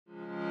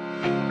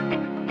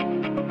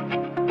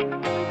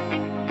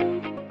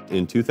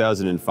In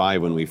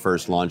 2005, when we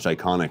first launched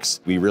Iconics,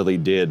 we really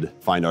did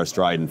find our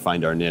stride and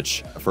find our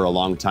niche. For a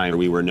long time,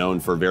 we were known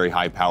for very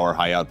high power,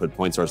 high output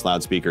point source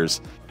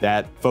loudspeakers.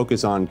 That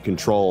focus on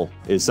control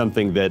is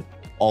something that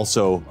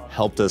also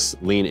helped us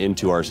lean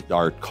into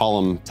our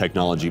column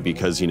technology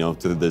because, the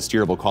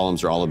steerable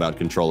columns are all about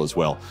control as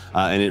well.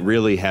 And it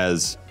really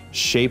has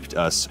shaped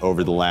us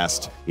over the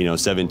last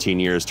 17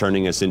 years,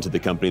 turning us into the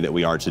company that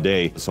we are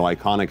today. So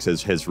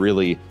Iconics has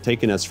really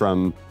taken us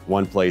from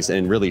one place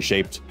and really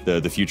shaped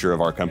the future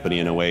of our company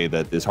in a way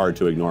that is hard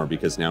to ignore,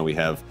 because now we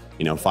have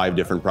 5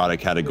 different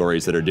product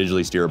categories that are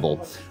digitally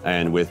steerable.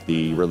 And with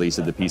the release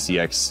of the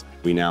PCX,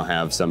 we now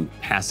have some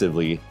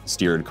passively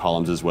steered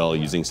columns as well,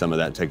 using some of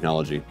that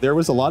technology. There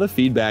was a lot of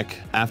feedback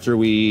after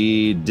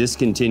we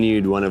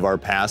discontinued one of our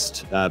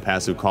past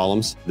passive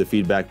columns. The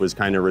feedback was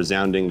kind of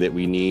resounding that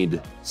we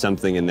need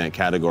something in that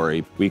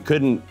category. We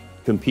couldn't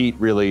compete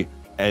really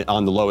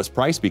on the lowest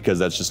price because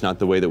that's just not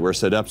the way that we're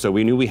set up. So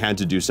we knew we had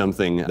to do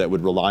something that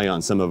would rely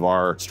on some of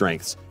our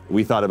strengths.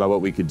 We thought about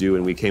what we could do,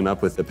 and we came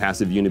up with the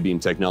passive unibeam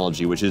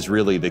technology, which is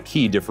really the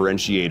key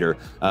differentiator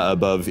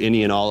above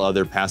any and all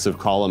other passive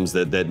columns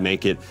that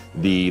make it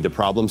the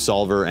problem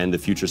solver and the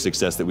future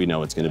success that we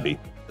know it's going to be.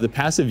 The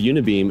passive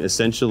unibeam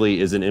essentially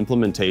is an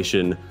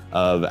implementation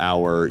of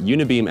our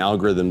unibeam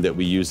algorithm that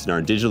we use in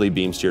our digitally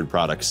beam steered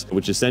products,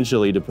 which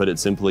essentially, to put it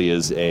simply,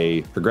 is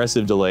a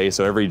progressive delay.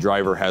 So every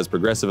driver has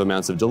progressive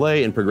amounts of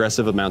delay and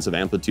progressive amounts of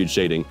amplitude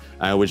shading,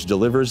 which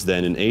delivers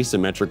then an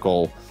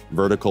asymmetrical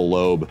vertical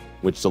lobe,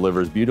 which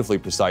delivers beautifully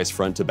precise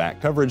front to back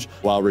coverage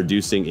while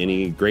reducing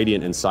any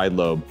gradient and side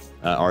lobe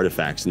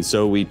artifacts. And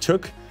so we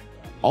took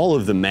all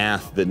of the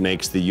math that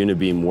makes the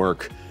unibeam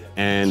work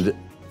and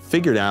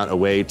figured out a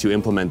way to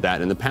implement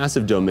that in the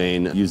passive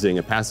domain using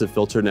a passive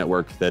filter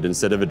network that,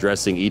 instead of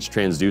addressing each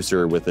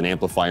transducer with an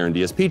amplifier and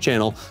DSP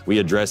channel, we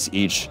address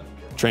each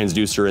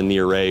transducer in the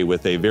array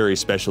with a very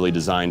specially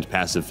designed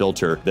passive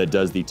filter that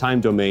does the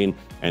time domain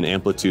and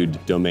amplitude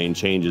domain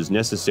changes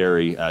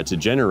necessary to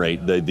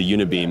generate the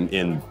unibeam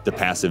in the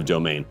passive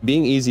domain.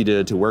 Being easy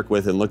to work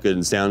with and look good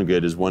and sound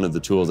good is one of the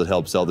tools that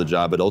helps sell the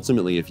job, but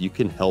ultimately, if you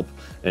can help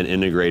an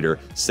integrator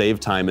save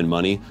time and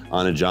money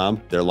on a job,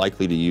 they're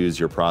likely to use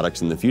your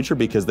products in the future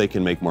because they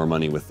can make more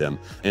money with them.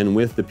 And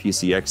with the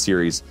PCX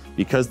series,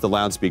 because the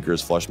loudspeaker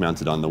is flush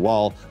mounted on the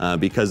wall,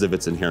 because of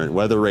its inherent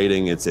weather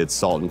rating, its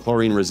salt and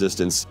chlorine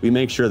resistance, we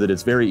make sure that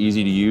it's very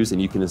easy to use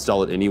and you can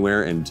install it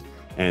anywhere,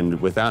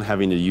 and without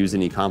having to use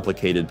any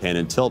complicated pan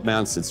and tilt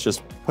mounts. It's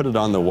just put it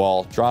on the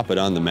wall, drop it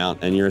on the mount,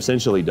 and you're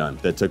essentially done.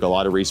 That took a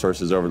lot of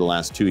resources over the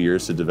last 2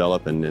 years to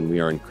develop, and we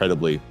are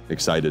incredibly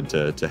excited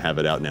to have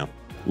it out now.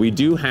 We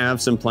do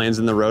have some plans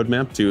in the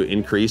roadmap to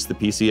increase the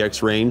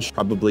PCX range,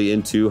 probably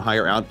into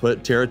higher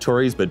output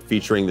territories, but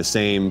featuring the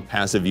same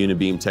passive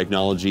unibeam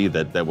technology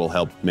that will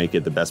help make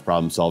it the best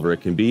problem solver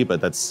it can be. But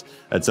that's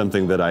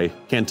something that I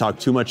can't talk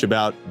too much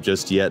about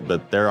just yet,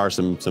 but there are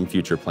some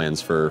future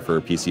plans for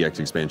PCX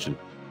expansion.